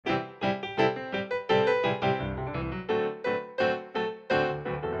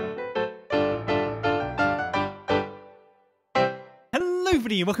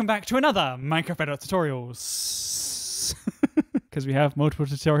everybody, welcome back to another Minecraft Bedrock tutorials. Because we have multiple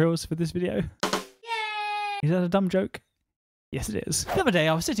tutorials for this video. Yay! Is that a dumb joke? Yes, it is. The other day,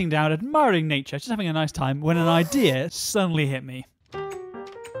 I was sitting down admiring nature, just having a nice time, when an idea suddenly hit me.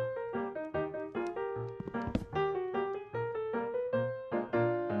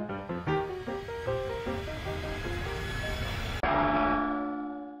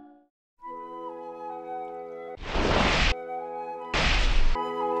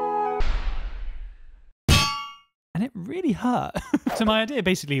 And it really hurt. So my idea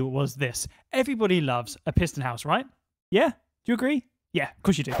basically was this. Everybody loves a piston house, right? Yeah? Do you agree? Yeah, of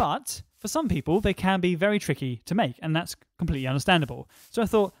course you do. But for some people, they can be very tricky to make, and that's completely understandable. So I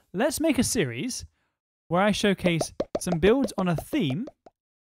thought, let's make a series where I showcase some builds on a theme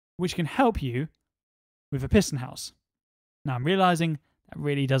which can help you with a piston house. Now I'm realizing that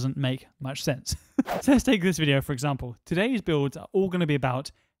really doesn't make much sense. So let's take this video for example. Today's builds are all going to be about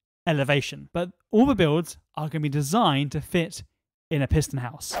elevation, but all the builds are going to be designed to fit in a piston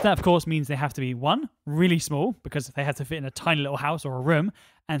house. That of course means they have to be, one, really small because they have to fit in a tiny little house or a room,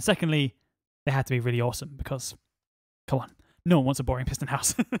 and secondly, they have to be really awesome because, come on, no one wants a boring piston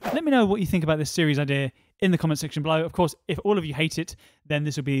house. Let me know what you think about this series idea in the comment section below. Of course, if all of you hate it, then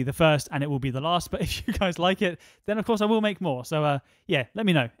this will be the first and it will be the last, but if you guys like it, then of course I will make more. So yeah, let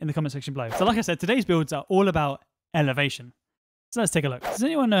me know in the comment section below. So like I said, today's builds are all about elevation. So let's take a look. Does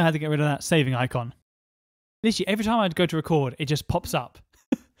anyone know how to get rid of that saving icon? Literally, every time I'd go to record, it just pops up.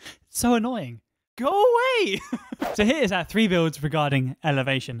 It's so annoying. Go away! So here is our 3 builds regarding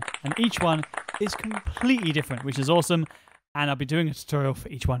elevation. And each one is completely different, which is awesome. And I'll be doing a tutorial for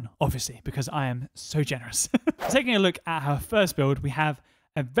each one, obviously, because I am so generous. Taking a look at our first build, we have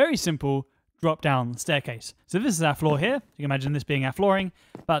a very simple drop-down staircase. So this is our floor here. You can imagine this being our flooring.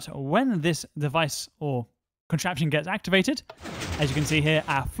 But when this device or contraption gets activated, as you can see here,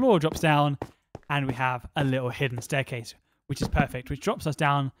 our floor drops down and we have a little hidden staircase, which is perfect, which drops us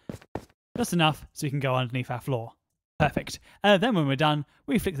down just enough so we can go underneath our floor. Perfect. Then when we're done,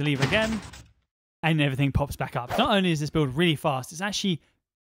 we flick the lever again and everything pops back up. Not only is this build really fast, it's actually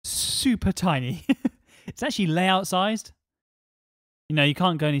super tiny. It's actually layout sized. You know, you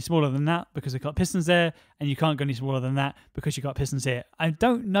can't go any smaller than that because we've got pistons there, and you can't go any smaller than that because you've got pistons here. I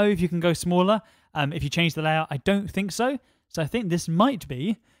don't know if you can go smaller if you change the layout. I don't think so. So I think this might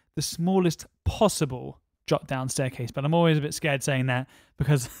be the smallest possible drop-down staircase, but I'm always a bit scared saying that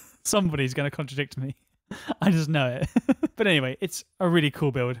because somebody's going to contradict me. I just know it. But anyway, it's a really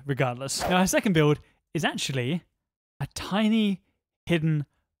cool build regardless. Now, our second build is actually a tiny hidden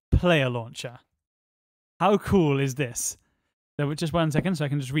player launcher. How cool is this? So just 1 second so I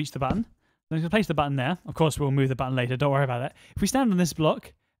can just reach the button. I'm going to place the button there. Of course, we'll move the button later. Don't worry about that. If we stand on this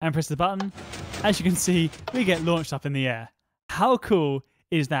block and press the button, as you can see, we get launched up in the air. How cool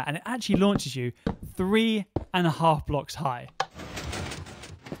is that? And it actually launches you 3.5 blocks high.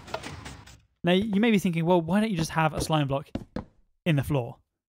 Now, you may be thinking, well, why don't you just have a slime block in the floor?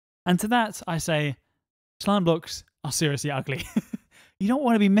 And to that, I say, slime blocks are seriously ugly. You don't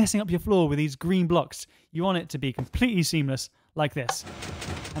want to be messing up your floor with these green blocks. You want it to be completely seamless like this.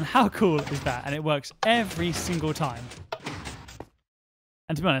 And how cool is that? And it works every single time.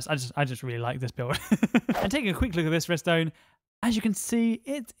 And to be honest, I just really like this build. And taking a quick look at this redstone, as you can see,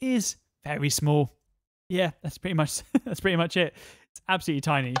 it is very small. Yeah, that's pretty much it. It's absolutely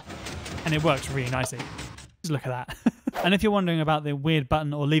tiny, and it works really nicely. Just look at that. And if you're wondering about the weird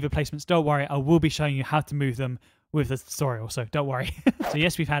button or lever placements, don't worry, I will be showing you how to move them with the tutorial, so don't worry. So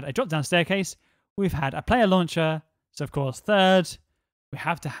yes, we've had a drop-down staircase, we've had a player launcher, so of course, third, we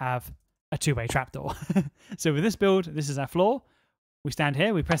have to have a 2-way trapdoor. So with this build, this is our floor. We stand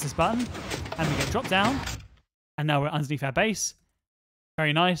here, we press this button, and we get dropped down, and now we're underneath our base.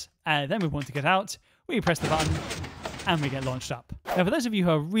 Very nice. Then we want to get out, we press the button, and we get launched up. Now, for those of you who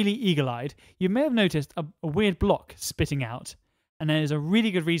are really eagle-eyed, you may have noticed a weird block spitting out. And there's a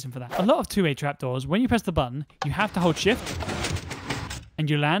really good reason for that. A lot of 2-way trapdoors, when you press the button, you have to hold shift and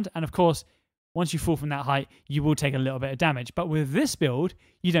you land. And of course, once you fall from that height, you will take a little bit of damage. But with this build,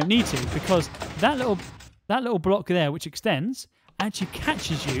 you don't need to, because that little block there, which extends, actually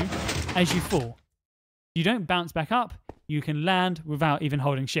catches you as you fall. You don't bounce back up. You can land without even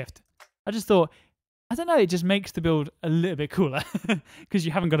holding shift. I just thought, I don't know, it just makes the build a little bit cooler because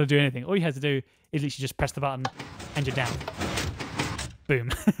you haven't got to do anything. All you have to do is literally just press the button and you're down. Boom.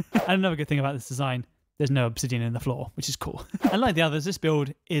 And another good thing about this design, there's no obsidian in the floor, which is cool. Unlike the others, this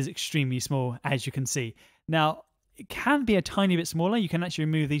build is extremely small, as you can see. Now, it can be a tiny bit smaller. You can actually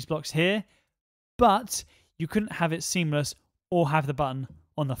remove these blocks here, but you couldn't have it seamless or have the button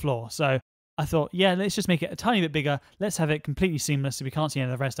on the floor. So I thought, yeah, let's just make it a tiny bit bigger. Let's have it completely seamless so we can't see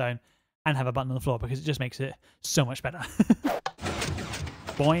any of the redstone, and have a button on the floor because it just makes it so much better.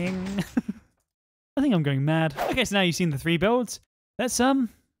 Boing. I think I'm going mad. Okay, so now you've seen the 3 builds. Let's do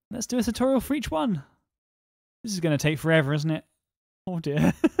a tutorial for each one. This is going to take forever, isn't it? Oh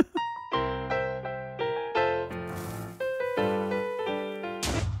dear.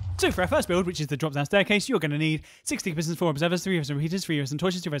 So for our first build, which is the drop-down staircase, you're going to need 60 pistons, 4 observers, 3 redstone repeaters, 3 redstone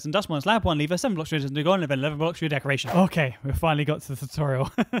torches, 2 redstone dust, 1 slab, 1 lever, 7 blocks for redstone to go on, and 11 blocks for your decoration. Okay, we've finally got to the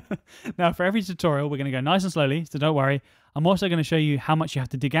tutorial. Now for every tutorial, we're going to go nice and slowly, so don't worry. I'm also going to show you how much you have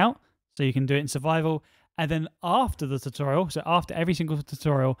to dig out, so you can do it in survival. And then after the tutorial, so after every single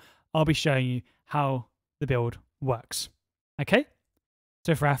tutorial, I'll be showing you how the build works. Okay?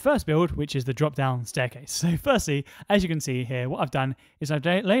 So for our first build, which is the drop-down staircase. So firstly, as you can see here, what I've done is I've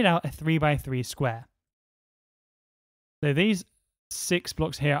laid out a 3x3 square. So these 6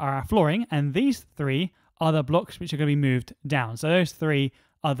 blocks here are our flooring, and these 3 are the blocks which are going to be moved down. So those 3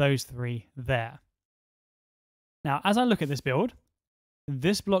 are those 3 there. Now, as I look at this build,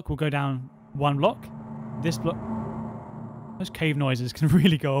 this block will go down 1 block. This block... Those cave noises can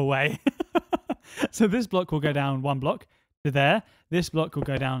really go away. So this block will go down 1 block to there. This block will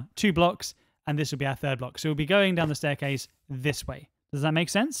go down 2 blocks, and this will be our 3rd block. So we'll be going down the staircase this way. Does that make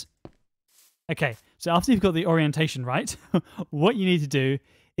sense? Okay, so after you've got the orientation right, what you need to do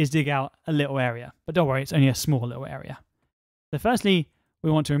is dig out a little area. But don't worry, it's only a small little area. So firstly,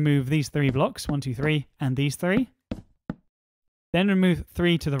 we want to remove these 3 blocks, 1, 2, 3, and these 3. Then remove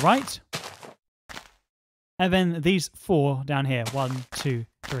 3 to the right. And then these 4 down here, 1, 2,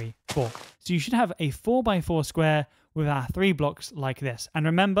 3, 4. So you should have a 4x4 square with our 3 blocks like this. And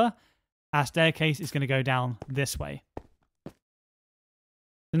remember, our staircase is going to go down this way. So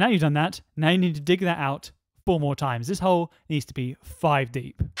now you've done that, now you need to dig that out 4 more times. This hole needs to be 5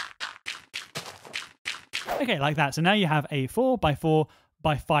 deep. Okay, like that. So now you have a 4x4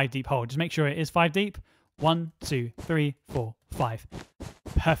 by 5 deep hole. Just make sure it is 5 deep. 1, 2, 3, 4, 5.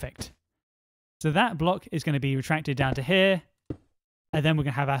 Perfect. So that block is going to be retracted down to here. And then we're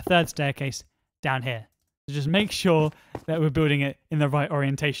going to have our 3rd staircase down here. So just make sure that we're building it in the right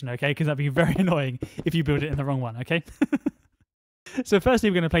orientation, okay? Because that'd be very annoying if you build it in the wrong one, okay? So firstly,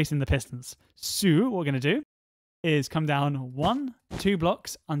 we're going to place in the pistons. So what we're going to do is come down 1, 2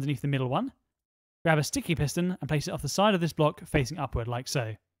 blocks underneath the middle one. Grab a sticky piston and place it off the side of this block facing upward, like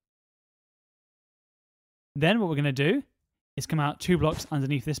so. Then what we're going to do is come out 2 blocks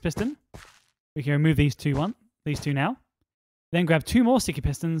underneath this piston. We can remove these two now. Then grab 2 more sticky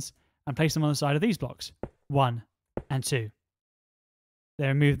pistons and place them on the side of these blocks. 1 and 2. Then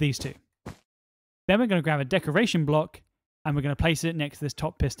remove these 2. Then we're going to grab a decoration block and we're going to place it next to this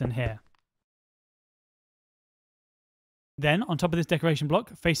top piston here. Then on top of this decoration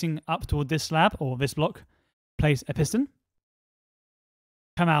block, facing up toward this slab or this block, place a piston.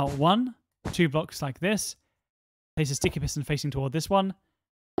 Come out 1, 2 blocks like this. Place a sticky piston facing toward this one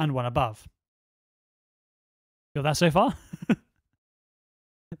and 1 above. Got that so far?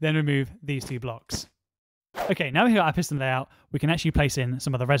 Then remove these 2 blocks. Okay, now we've got our piston layout, we can actually place in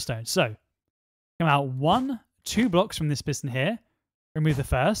some of the redstone. So, come out 1, 2 blocks from this piston here, remove the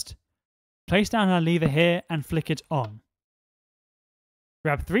first, place down our lever here and flick it on.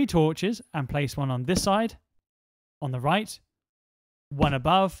 Grab 3 torches and place 1 on this side, on the right, 1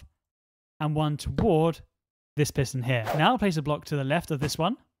 above, and 1 toward this piston here. Now place a block to the left of this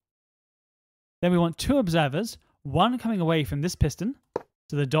one. Then we want 2 observers, 1 coming away from this piston,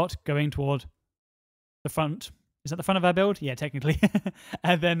 so the dot going toward the front. Is that the front of our build? Yeah, technically.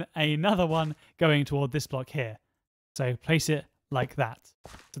 And then another one going toward this block here. So place it like that.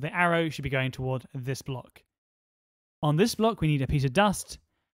 So the arrow should be going toward this block. On this block, we need a piece of dust.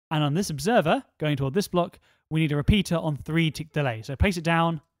 And on this observer, going toward this block, we need a repeater on 3 tick delay. So place it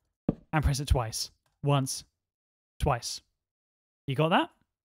down and press it twice. Once, twice. You got that?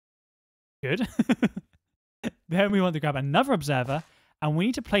 Good. Then we want to grab another observer, and we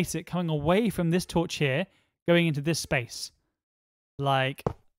need to place it coming away from this torch here, going into this space. Like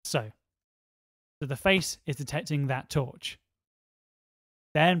so. So the face is detecting that torch.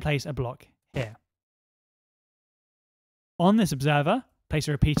 Then place a block here. On this observer, place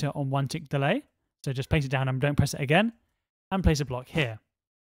a repeater on 1 tick delay. So just place it down and don't press it again. And place a block here.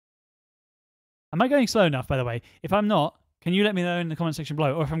 Am I going slow enough, by the way? If I'm not, can you let me know in the comment section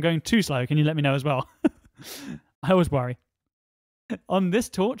below? Or if I'm going too slow, can you let me know as well? I always worry. On this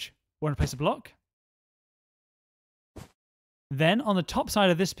torch, we want to place a block. Then on the top side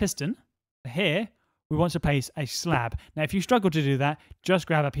of this piston, here, we want to place a slab. Now, if you struggle to do that, just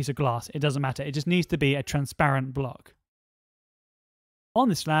grab a piece of glass. It doesn't matter. It just needs to be a transparent block. On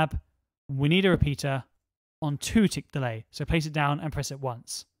this slab, we need a repeater on 2-tick delay. So place it down and press it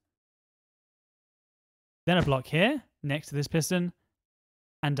once. Then a block here next to this piston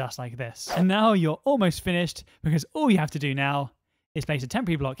and dust like this. And now you're almost finished because all you have to do now is place a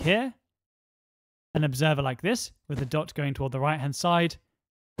temporary block here, an observer like this with the dot going toward the right hand side,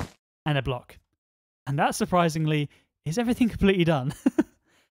 and a block. And that surprisingly is everything completely done.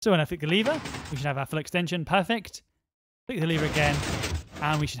 So when I flick the lever, we should have our full extension. Perfect. Flick the lever again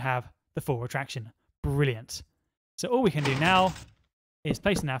and we should have the full retraction. Brilliant. So all we can do now is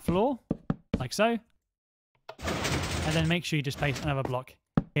place in our floor like so, and then make sure you just place another block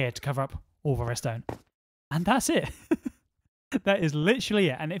here to cover up all the redstone. And that's it. That is literally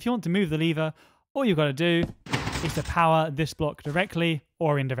it. And if you want to move the lever, all you've got to do is to power this block directly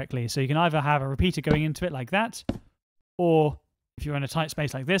or indirectly. So you can either have a repeater going into it like that, or if you're in a tight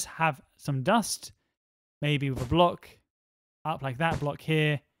space like this, have some dust, maybe with a block up like that, block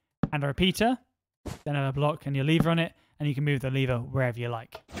here, and a repeater, then have a block and your lever on it, and you can move the lever wherever you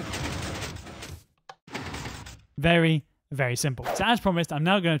like. Very, very simple. So as promised, I'm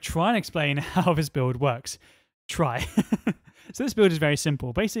now going to try and explain how this build works. Try. So this build is very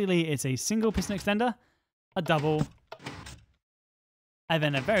simple. Basically, it's a single piston extender, a double, and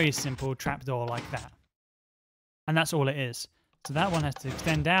then a very simple trapdoor like that. And that's all it is. So that one has to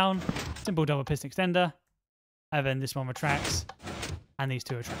extend down, simple double piston extender, and then this one retracts, and these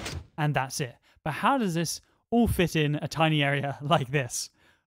two retract. And that's it. But how does this all fit in a tiny area like this?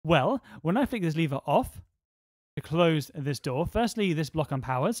 Well, when I flick this lever off to close this door, firstly, this block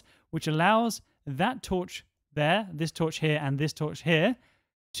unpowers, which allows that torch there, this torch here, and this torch here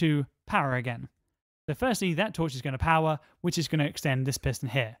to power again. So firstly, that torch is going to power, which is going to extend this piston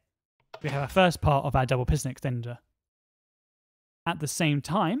here. We have our first part of our double piston extender. At the same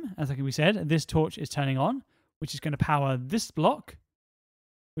time, as like we said, this torch is turning on, which is going to power this block,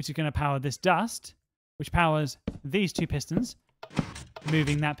 which is going to power this dust, which powers these two pistons,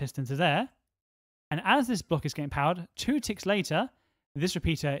 moving that piston to there. And as this block is getting powered, 2 ticks later, this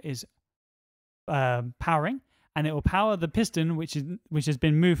repeater is powering, and it will power the piston which has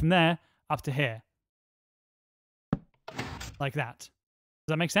been moved from there up to here. Like that. Does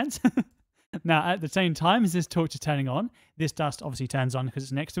that make sense? Now, at the same time as this torch is turning on, this dust obviously turns on because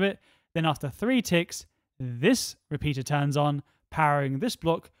it's next to it. Then after 3 ticks, this repeater turns on, powering this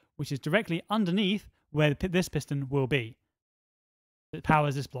block, which is directly underneath where this piston will be. It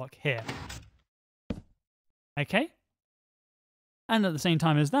powers this block here. Okay? And at the same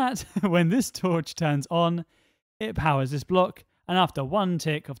time as that, when this torch turns on, it powers this block, and after 1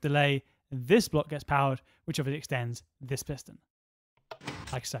 tick of delay, this block gets powered, which obviously extends this piston.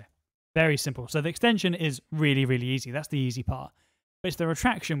 Like so. Very simple. So the extension is really, really easy. That's the easy part. But it's the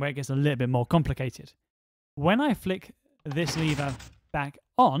retraction where it gets a little bit more complicated. When I flick this lever back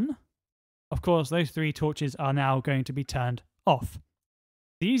on, of course, those 3 torches are now going to be turned off.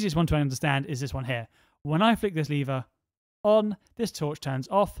 The easiest one to understand is this one here. When I flick this lever on, this torch turns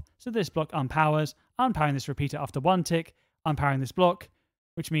off, so this block unpowers, unpowering this repeater after 1 tick, unpowering this block,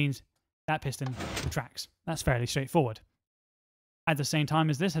 which means that piston retracts. That's fairly straightforward. At the same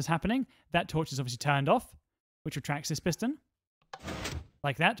time as this is happening, that torch is obviously turned off, which retracts this piston,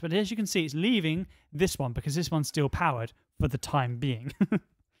 like that. But as you can see, it's leaving this one because this one's still powered for the time being.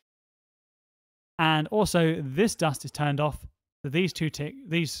 And also, this dust is turned off. So these two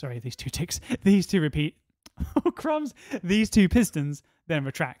pistons then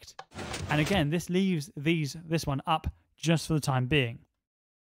retract. And again, this leaves this one up just for the time being.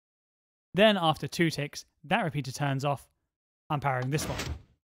 Then after 2 ticks, that repeater turns off, unpowering this one.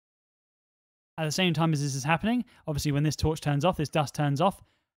 At the same time as this is happening, obviously when this torch turns off, this dust turns off,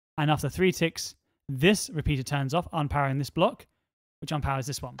 and after 3 ticks, this repeater turns off, unpowering this block, which unpowers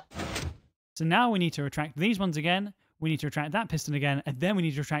this one. So now we need to retract these ones again, we need to retract that piston again, and then we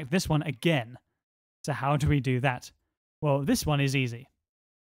need to retract this one again. So how do we do that? Well, this one is easy.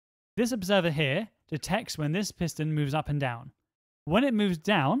 This observer here detects when this piston moves up and down. When it moves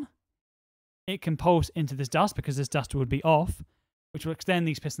down, it can pulse into this dust because this dust would be off, which will extend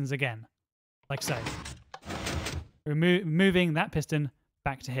these pistons again, like so. Moving that piston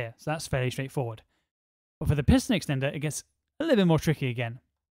back to here. So that's fairly straightforward. But for the piston extender, it gets a little bit more tricky again.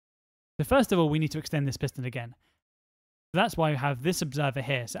 So first of all, we need to extend this piston again. So that's why we have this observer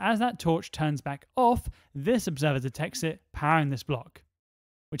here. So as that torch turns back off, this observer detects it, powering this block,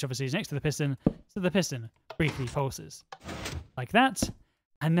 which obviously is next to the piston. So the piston briefly pulses like that.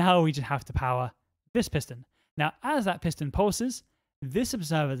 And now we just have to power this piston. Now, as that piston pulses, this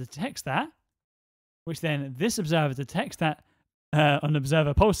observer detects that, which then this observer detects that on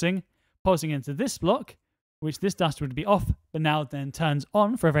observer pulsing into this block, which this dust would be off, but now then turns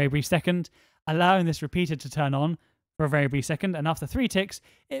on for a very brief second, allowing this repeater to turn on for a very brief second. And after 3 ticks,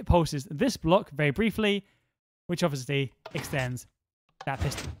 it pulses this block very briefly, which obviously extends that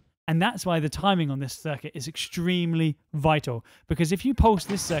piston. And that's why the timing on this circuit is extremely vital, because if you pulse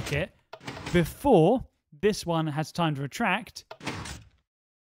this circuit before this one has time to retract,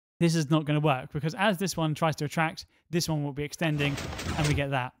 this is not going to work, because as this one tries to retract, this one will be extending, and we get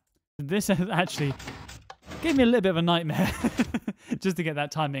that. This has actually gave me a little bit of a nightmare just to get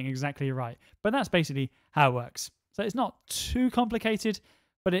that timing exactly right. But that's basically how it works. So it's not too complicated,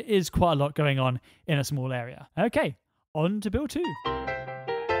 but it is quite a lot going on in a small area. Okay, on to build 2.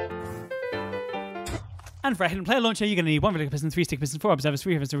 And for a hidden player launcher, you're going to need 1 relic piston, 3 stick piston, 4 observers,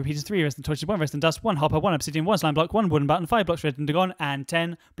 3 redstone repeaters, 3 redstone torches, 1 redstone dust, 1 hopper, 1 obsidian, 1 slime block, 1 wooden button, 5 blocks redstone dagon, and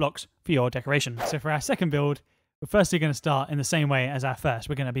 10 blocks for your decoration. So for our second build, we're firstly going to start in the same way as our first.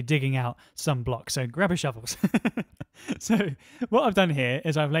 We're going to be digging out some blocks. So grab your shovels. So what I've done here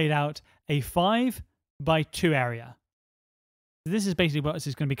is I've laid out a 5 by 2 area. This is basically what this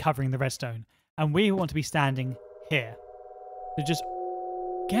is going to be covering the redstone. And we want to be standing here. So just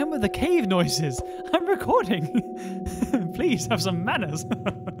get with the cave noises. I'm recording. Please have some manners.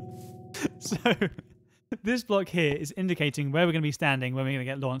 So this block here is indicating where we're going to be standing when we're going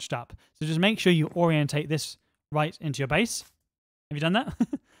to get launched up. So just make sure you orientate this right into your base. Have you done that?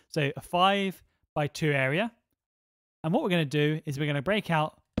 So a 5 by 2 area. And what we're going to do is we're going to break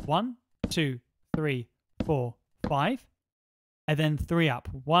out 1, 2, 3, 4, 5. And then 3 up.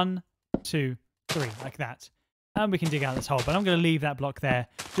 1, 2, 3. Like that. And we can dig out this hole. But I'm going to leave that block there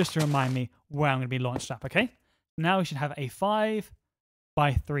just to remind me where I'm going to be launched up, okay? Now we should have a 5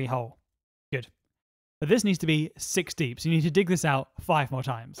 by 3 hole. Good. But this needs to be 6 deep. So you need to dig this out 5 more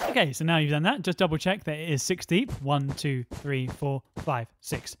times. Okay, so now you've done that. Just double check that it is 6 deep. 1, 2, 3, 4, 5,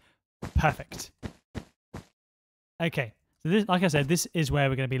 6. Perfect. Okay. So this, like I said, this is where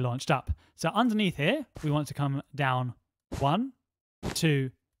we're going to be launched up. So underneath here, we want to come down 1,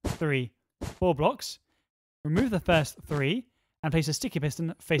 2, 3, 4 blocks. Remove the first 3 and place a sticky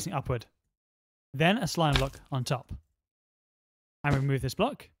piston facing upward. Then a slime block on top. And remove this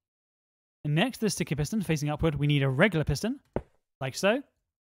block. And next to the sticky piston facing upward, we need a regular piston, like so.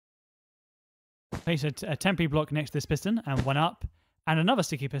 Place a temporary block next to this piston and 1 up, and another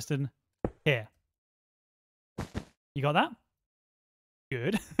sticky piston here. You got that?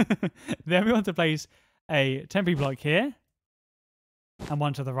 Good. Then we want to place a temporary block here and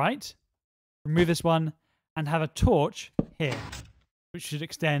 1 to the right. Remove this one and have a torch here, which should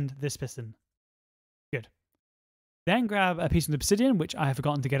extend this piston. Good. Then grab a piece of obsidian, which I have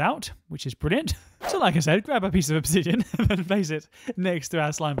forgotten to get out, which is brilliant. So like I said, grab a piece of obsidian and then place it next to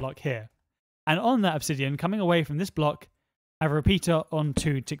our slime block here. And on that obsidian, coming away from this block, have a repeater on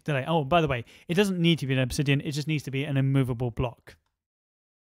 2 tick delay. Oh, by the way, it doesn't need to be an obsidian, it just needs to be an immovable block.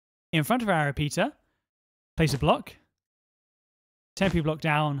 In front of our repeater, place a block, temporary block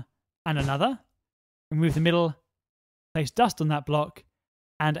down, and another. Remove the middle, place dust on that block,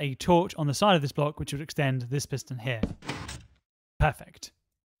 and a torch on the side of this block, which would extend this piston here. Perfect.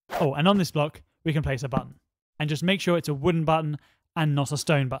 Oh, and on this block, we can place a button. And just make sure it's a wooden button and not a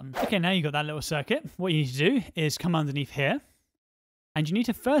stone button. Okay, now you've got that little circuit. What you need to do is come underneath here. And you need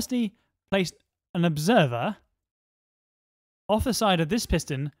to firstly place an observer off the side of this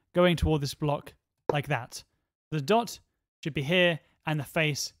piston going toward this block like that. The dot should be here and the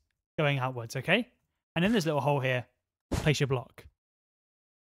face going outwards, okay? And in this little hole here, place your block.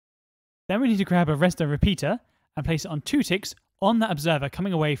 Then we need to grab a redstone repeater and place it on 2 ticks on that observer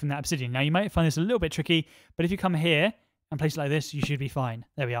coming away from that obsidian. Now you might find this a little bit tricky, but if you come here and place it like this, you should be fine.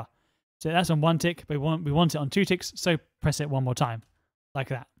 There we are. So that's on 1 tick, but we want it on 2 ticks, so press it 1 more time, like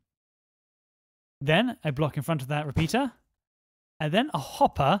that. Then a block in front of that repeater, and then a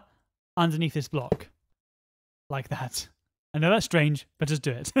hopper underneath this block, like that. I know that's strange, but just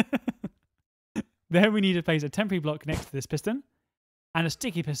do it. Then we need to place a temporary block next to this piston and a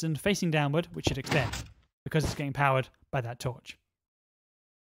sticky piston facing downward, which should extend because it's getting powered by that torch.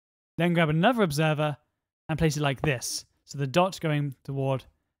 Then grab another observer and place it like this, so the dot going toward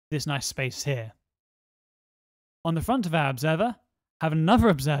this nice space here. On the front of our observer, have another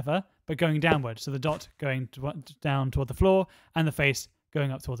observer, but going downward, so the dot going down toward the floor and the face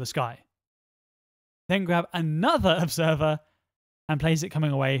going up toward the sky. Then grab another observer and place it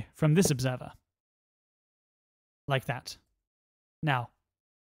coming away from this observer. Like that. Now,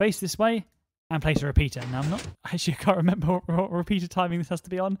 face this way and place a repeater. Now, I can't remember what repeater timing this has to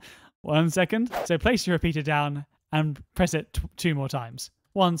be on. 1 second. So place your repeater down and press it 2 more times.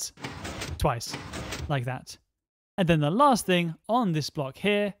 Once, twice, like that. And then the last thing on this block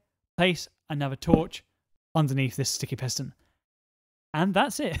here, place another torch underneath this sticky piston. And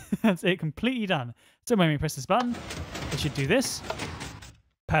that's it. That's it, completely done. So when we press this button, it should do this.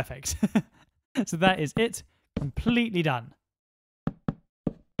 Perfect. So that is it, completely done.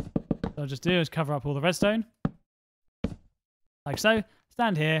 What I'll just do is cover up all the redstone. Like so.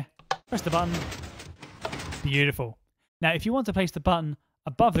 Stand here, press the button. Beautiful. Now, if you want to place the button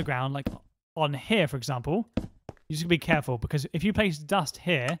above the ground, like on here, for example, you just gotta be careful, because if you place dust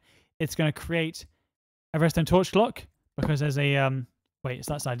here, it's going to create a redstone torch clock, because there's a... wait, it's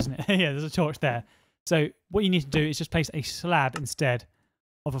that side, isn't it? Yeah, there's a torch there. So what you need to do is just place a slab instead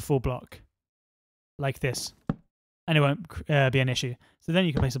of a full block, like this, and it won't be an issue. So then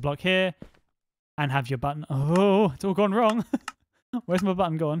you can place a block here and have your button. Oh, it's all gone wrong. Where's my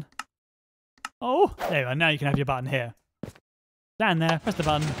button gone? Oh, there you are. Now you can have your button here. Stand there, press the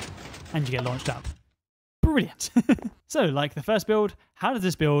button, and you get launched up. Brilliant. So, like the first build, how does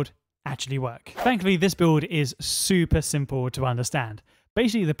this build actually work? Thankfully, this build is super simple to understand.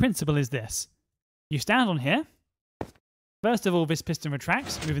 Basically, the principle is this. You stand on here. First of all, this piston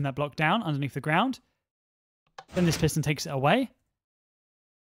retracts, moving that block down underneath the ground. Then this piston takes it away.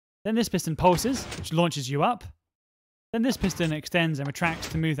 Then this piston pulses, which launches you up. Then this piston extends and retracts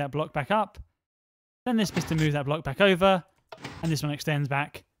to move that block back up. Then this piston moves that block back over. And this one extends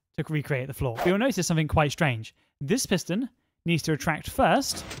back to recreate the floor. But you'll notice something quite strange. This piston needs to retract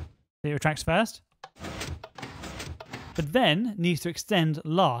first. It retracts first. But then needs to extend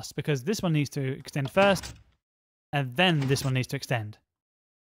last, because this one needs to extend first. And then this one needs to extend.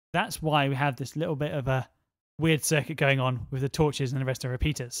 That's why we have this little bit of a weird circuit going on with the torches and the rest of the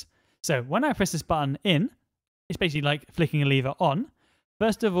repeaters. So when I press this button in, it's basically like flicking a lever on.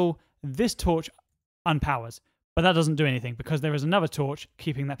 First of all, this torch unpowers, but that doesn't do anything because there is another torch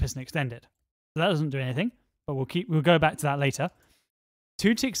keeping that piston extended. So that doesn't do anything, but we'll go back to that later.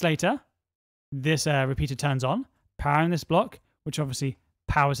 2 ticks later, this repeater turns on, powering this block, which obviously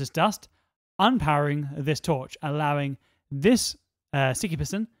powers this dust, unpowering this torch, allowing this sticky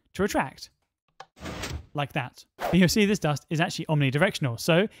piston to retract. Like that. But you'll see this dust is actually omnidirectional,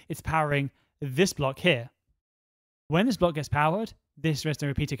 so it's powering this block here. When this block gets powered, this redstone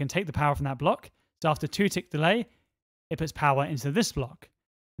repeater can take the power from that block, so after 2-tick delay, it puts power into this block.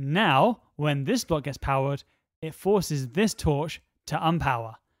 Now, when this block gets powered, it forces this torch to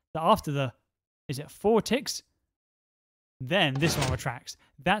unpower. So after the, 4 ticks? Then this one retracts.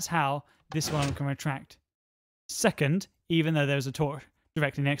 That's how this one can retract second, even though there's a torch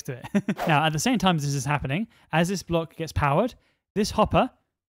directly next to it. Now, at the same time this is happening, as this block gets powered, this hopper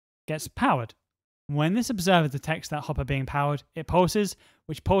gets powered. When this observer detects that hopper being powered, it pulses,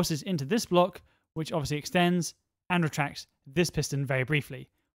 which pulses into this block, which obviously extends and retracts this piston very briefly,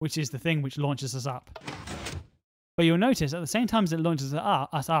 which is the thing which launches us up. But you'll notice at the same time as it launches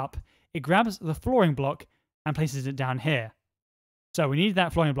us up, it grabs the flooring block and places it down here. So we need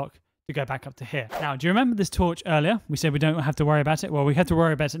that flooring block to go back up to here. Now, do you remember this torch earlier? We said we don't have to worry about it. Well, we have to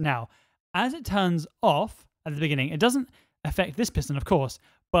worry about it now. As it turns off at the beginning, it doesn't affect this piston, of course,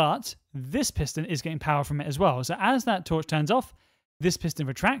 but this piston is getting power from it as well. So as that torch turns off, this piston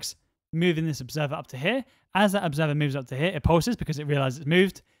retracts, moving this observer up to here. As that observer moves up to here, it pulses because it realizes it's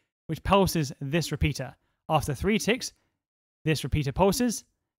moved, which pulses this repeater. After 3 ticks, this repeater pulses.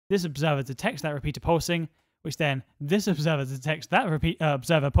 This observer detects that repeater pulsing, which then this observer detects that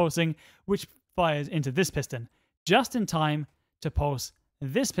observer pulsing, which fires into this piston, just in time to pulse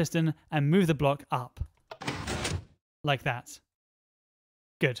this piston and move the block up. Like that.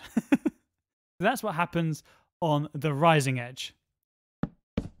 Good. That's what happens on the rising edge.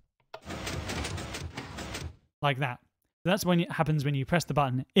 Like that. That's when it happens when you press the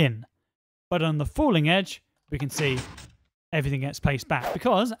button in. But on the falling edge, we can see everything gets placed back.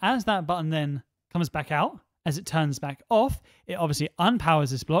 Because as that button then comes back out, as it turns back off, it obviously unpowers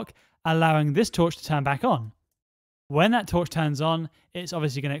this block, allowing this torch to turn back on. When that torch turns on, it's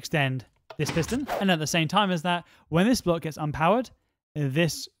obviously going to extend this piston. And at the same time as that, when this block gets unpowered,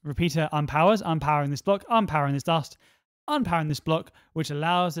 this repeater unpowers, unpowering this block, unpowering this dust, unpowering this block, which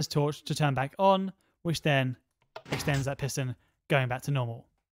allows this torch to turn back on, which then extends that piston going back to normal.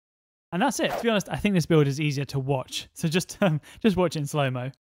 And that's it. To be honest, I think this build is easier to watch. So just watch it in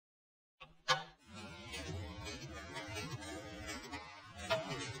slow-mo.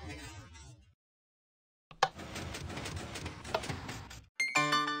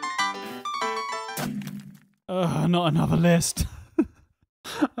 Not another list.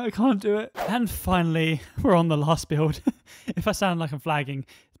 I can't do it. And finally, we're on the last build. If I sound like I'm flagging,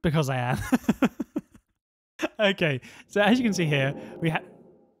 it's because I am. Okay, so as you can see here, we have...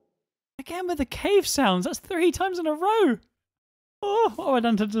 Again with the cave sounds, that's 3 times in a row. Oh, what have I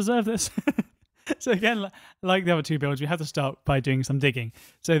done to deserve this? So again, like the other two builds, we have to start by doing some digging.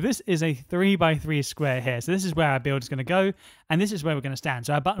 So this is a 3x3 square here. So this is where our build is going to go, and this is where we're going to stand.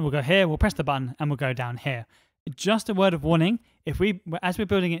 So our button will go here, we'll press the button, and we'll go down here. Just a word of warning, as we're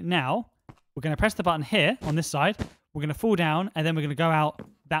building it now, we're going to press the button here on this side, we're going to fall down, and then we're going to go out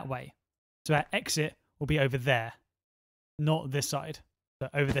that way. So our exit will be over there, not this side,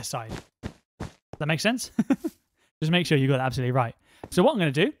 but over this side. Does that make sense? Just make sure you got that absolutely right. So what I'm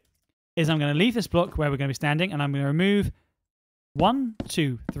going to do is I'm going to leave this block where we're going to be standing, and I'm going to remove 1,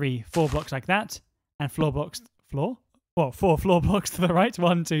 2, 3, 4 blocks like that, and 4 floor blocks to the right,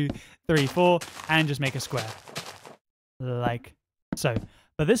 1, 2, 3, 4, and just make a square. Like so.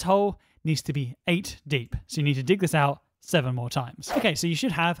 But this hole needs to be 8 deep, so you need to dig this out 7 more times. Okay, so you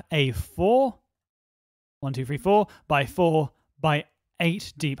should have a 4 by 4 by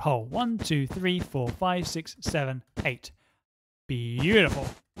 8 deep hole. 1, 2, 3, 4, 5, 6, 7, 8. Beautiful.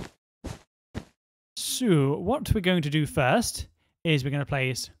 So what we're going to do first is we're going to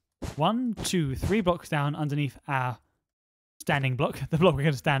place 1, 2, 3 blocks down underneath our standing block, the block we're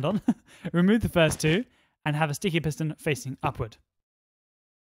going to stand on. Remove the first 2 and have a sticky piston facing upward.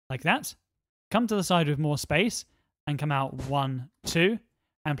 Like that. Come to the side with more space and come out 1, 2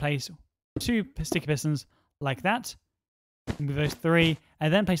 and place 2 sticky pistons like that. Remove those 3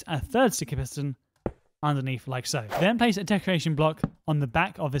 and then place a third sticky piston underneath like so. Then place a decoration block on the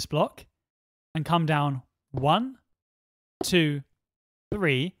back of this block and come down 1, 2,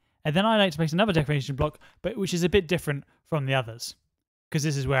 3, and then I like to place another decoration block, but which is a bit different from the others, because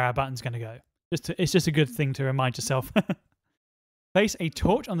this is where our button's going to go. It's just a good thing to remind yourself. Place a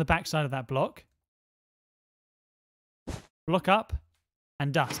torch on the back side of that block, block up,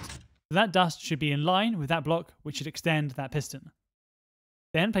 and dust. So that dust should be in line with that block, which should extend that piston.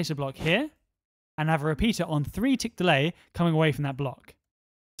 Then place a block here, and have a repeater on 3 tick delay coming away from that block.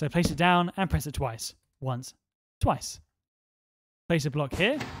 So place it down and press it twice. Once, twice. Place a block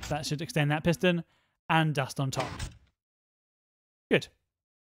here. That should extend that piston and dust on top. Good.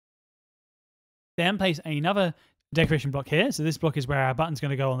 Then place another decoration block here. So this block is where our button's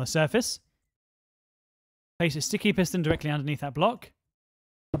going to go on the surface. Place a sticky piston directly underneath that block.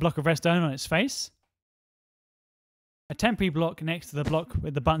 A block of redstone on its face. A temporary block next to the block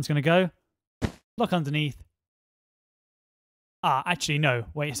where the button's going to go. Block underneath. Actually, no.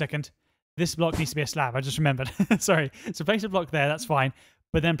 Wait a second. This block needs to be a slab. I just remembered. Sorry. So place a block there. That's fine.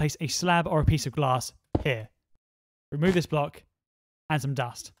 But then place a slab or a piece of glass here. Remove this block and some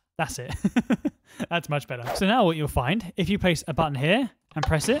dust. That's it. That's much better. So now what you'll find, if you place a button here and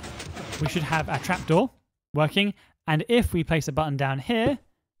press it, we should have our trapdoor working. And if we place a button down here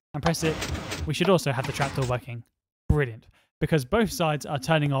and press it, we should also have the trapdoor working. Brilliant. Because both sides are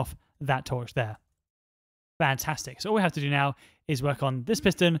turning off that torch there. Fantastic. So all we have to do now is work on this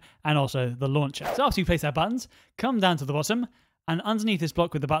piston and also the launcher. So after you place our buttons, come down to the bottom and underneath this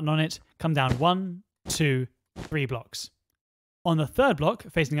block with the button on it, come down 1, 2, 3 blocks. On the third block,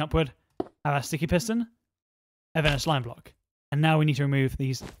 facing upward, have our sticky piston and then a slime block. And now we need to remove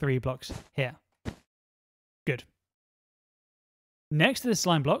these 3 blocks here. Good. Next to this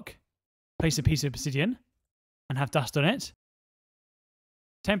slime block, place a piece of obsidian and have dust on it.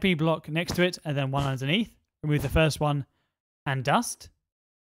 Temporary block next to it and then one underneath. Remove the first one and dust.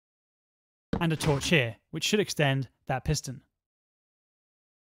 And a torch here, which should extend that piston.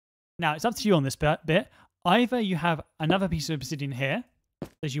 Now, it's up to you on this bit. Either you have another piece of obsidian here.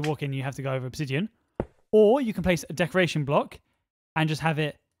 As you walk in, you have to go over obsidian. Or you can place a decoration block and just have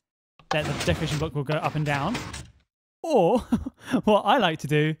it that the decoration block will go up and down. Or, what I like to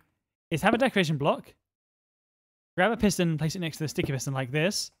do is have a decoration block, grab a piston, place it next to the sticky piston like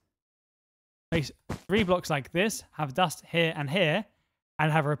this, place 3 blocks like this, have dust here, and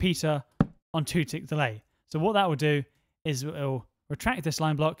have a repeater on 2 tick delay. So what that will do is it will retract this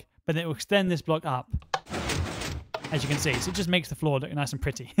line block, but then it will extend this block up, as you can see. So it just makes the floor look nice and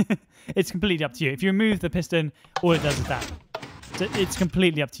pretty. It's completely up to you. If you remove the piston, all it does is that. So it's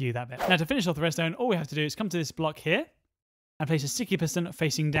completely up to you, that bit. Now to finish off the redstone, all we have to do is come to this block here and place a sticky piston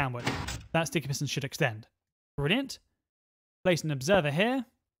facing downward. That sticky piston should extend. Brilliant. Place an observer here.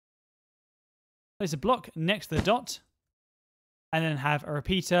 Place a block next to the dot. And then have a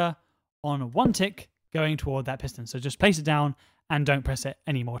repeater on 1 tick going toward that piston. So just place it down and don't press it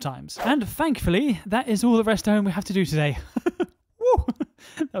any more times. And thankfully, that is all the redstone we have to do today. Woo!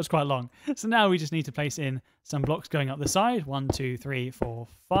 That was quite long. So now we just need to place in some blocks going up the side. 1, 2, 3, 4,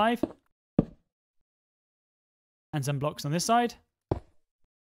 5. And some blocks on this side.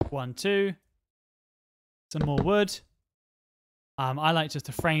 1, 2. Some more wood. I like just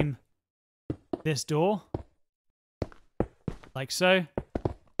to frame this door. Like so.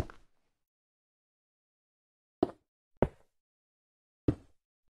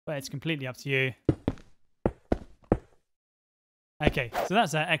 but it's completely up to you. Okay, so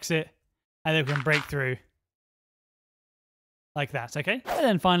that's our exit, and then we can break through like that, okay? And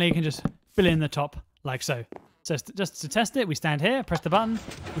then finally you can just fill in the top like so. So just to test it, we stand here, press the button,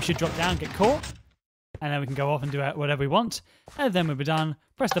 we should drop down, get caught, and then we can go off and do whatever we want. And then when we're done,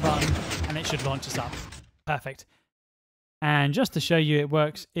 press the button, and it should launch us up. Perfect. And just to show you it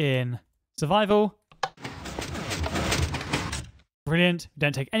works in survival. Brilliant.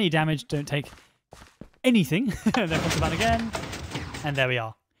 Don't take any damage, don't take anything. Then press the button again, and there we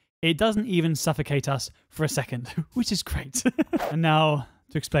are. It doesn't even suffocate us for a second, which is great. And now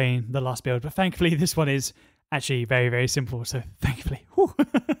to explain the last build, but thankfully this one is actually very, very simple, so thankfully.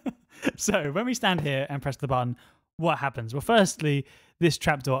 So when we stand here and press the button, what happens? Well, firstly, this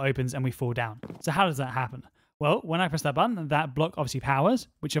trapdoor opens and we fall down. So how does that happen? Well, when I press that button, that block obviously powers,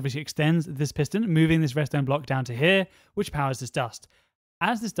 which obviously extends this piston, moving this redstone block down to here, which powers this dust.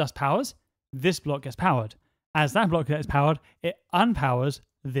 As this dust powers, this block gets powered. As that block gets powered, it unpowers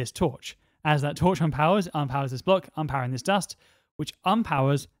this torch. As that torch unpowers, it unpowers this block, unpowering this dust, which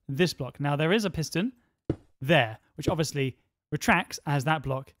unpowers this block. Now, there is a piston there, which obviously retracts as that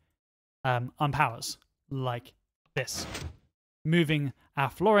block unpowers, like this, moving our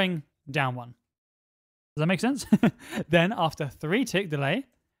flooring down one. Does that make sense? Then, after 3 tick delay,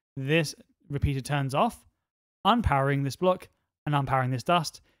 this repeater turns off, unpowering this block and unpowering this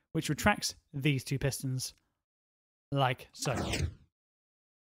dust, which retracts these 2 pistons, like so.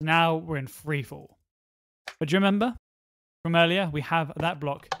 Now we're in free fall. But do you remember from earlier, we have that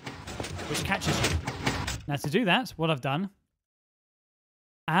block which catches you. Now to do that, what I've done,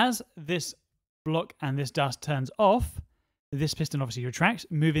 as this block and this dust turns off, this piston obviously retracts,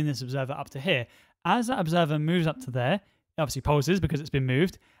 moving this observer up to here. As that observer moves up to there, it obviously pulses because it's been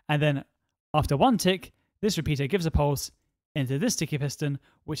moved. And then after 1 tick, this repeater gives a pulse into this sticky piston,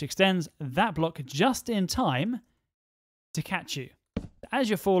 which extends that block just in time to catch you. As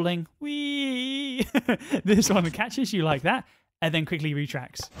you're falling, whee! This one catches you like that, and then quickly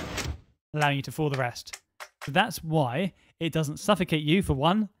retracts, allowing you to fall the rest. So that's why it doesn't suffocate you, for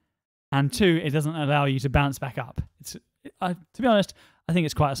 1, and 2, it doesn't allow you to bounce back up. To be honest, I think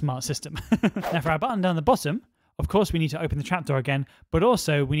it's quite a smart system. Now for our button down the bottom, of course we need to open the trapdoor again, but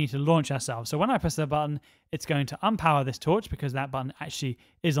also we need to launch ourselves. So when I press the button, it's going to unpower this torch because that button actually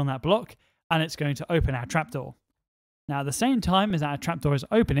is on that block, and it's going to open our trapdoor. Now at the same time as our trapdoor is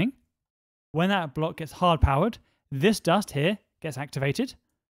opening, when that block gets hard powered, this dust here gets activated,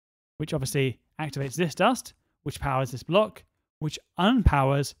 which obviously activates this dust, which powers this block, which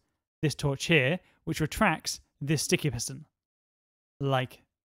unpowers this torch here, which retracts this sticky piston, like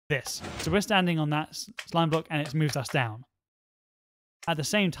this. So we're standing on that slime block and it moves us down. At the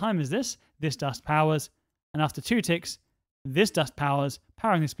same time as this dust powers, and after 2 ticks, this dust powers,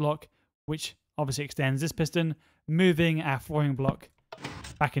 powering this block, which obviously extends this piston, moving our flooring block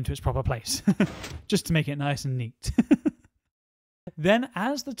back into its proper place, just to make it nice and neat. Then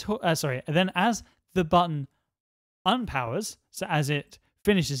as the button unpowers, so as it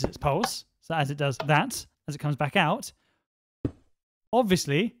finishes its pulse, so as it does that, as it comes back out,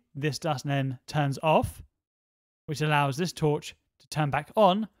 obviously this dust then turns off, which allows this torch to turn back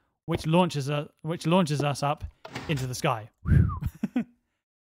on, which launches us up into the sky.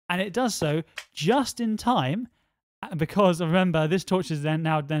 And it does so just in time, because remember this torch is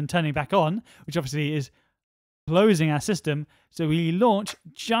now turning back on, which obviously is closing our system. So we launch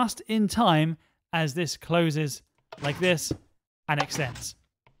just in time as this closes like this and extends,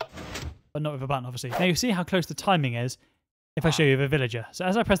 but not with a button, obviously. Now you see how close the timing is if I show you the villager. So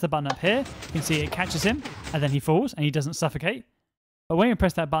as I press the button up here, you can see it catches him and then he falls and he doesn't suffocate. But when you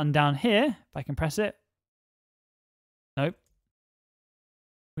press that button down here, if I can press it, nope.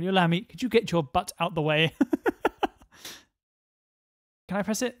 Will you allow me? Could you get your butt out the way? Can I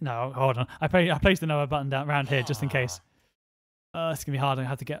press it? No, hold on. I placed another button down around here just in case. It's going to be hard. I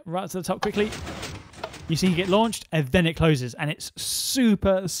have to get right to the top quickly. You see, you get launched and then it closes, and it's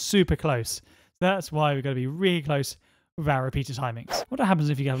super, super close. So that's why we've got to be really close with our repeater timings. What happens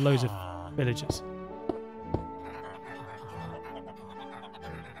if you have loads of villagers?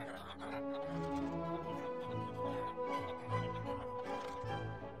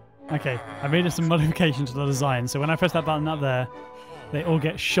 Okay, I made some modifications to the design, so when I press that button up there, they all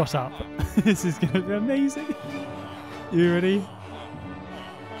get shot up. This is going to be amazing. You ready?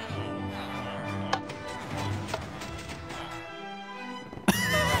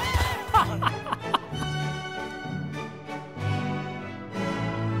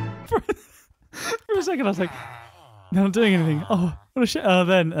 For a second I was like, they're not doing anything. Oh, what a shit.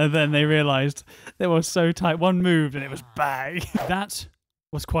 And then they realised they were so tight. One moved and it was bang. That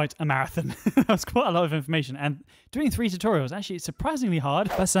was quite a marathon. That was quite a lot of information, and doing 3 tutorials actually is surprisingly hard,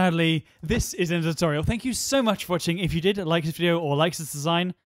 but sadly this isn't a tutorial. Thank you so much for watching. If you did like this video or like this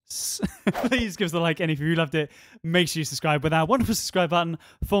design, please give us a like, and if you loved it, make sure you subscribe with that wonderful subscribe button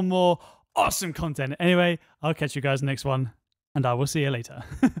for more awesome content. Anyway, I'll catch you guys next one, and I will see you later.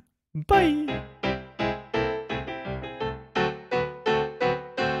 Bye!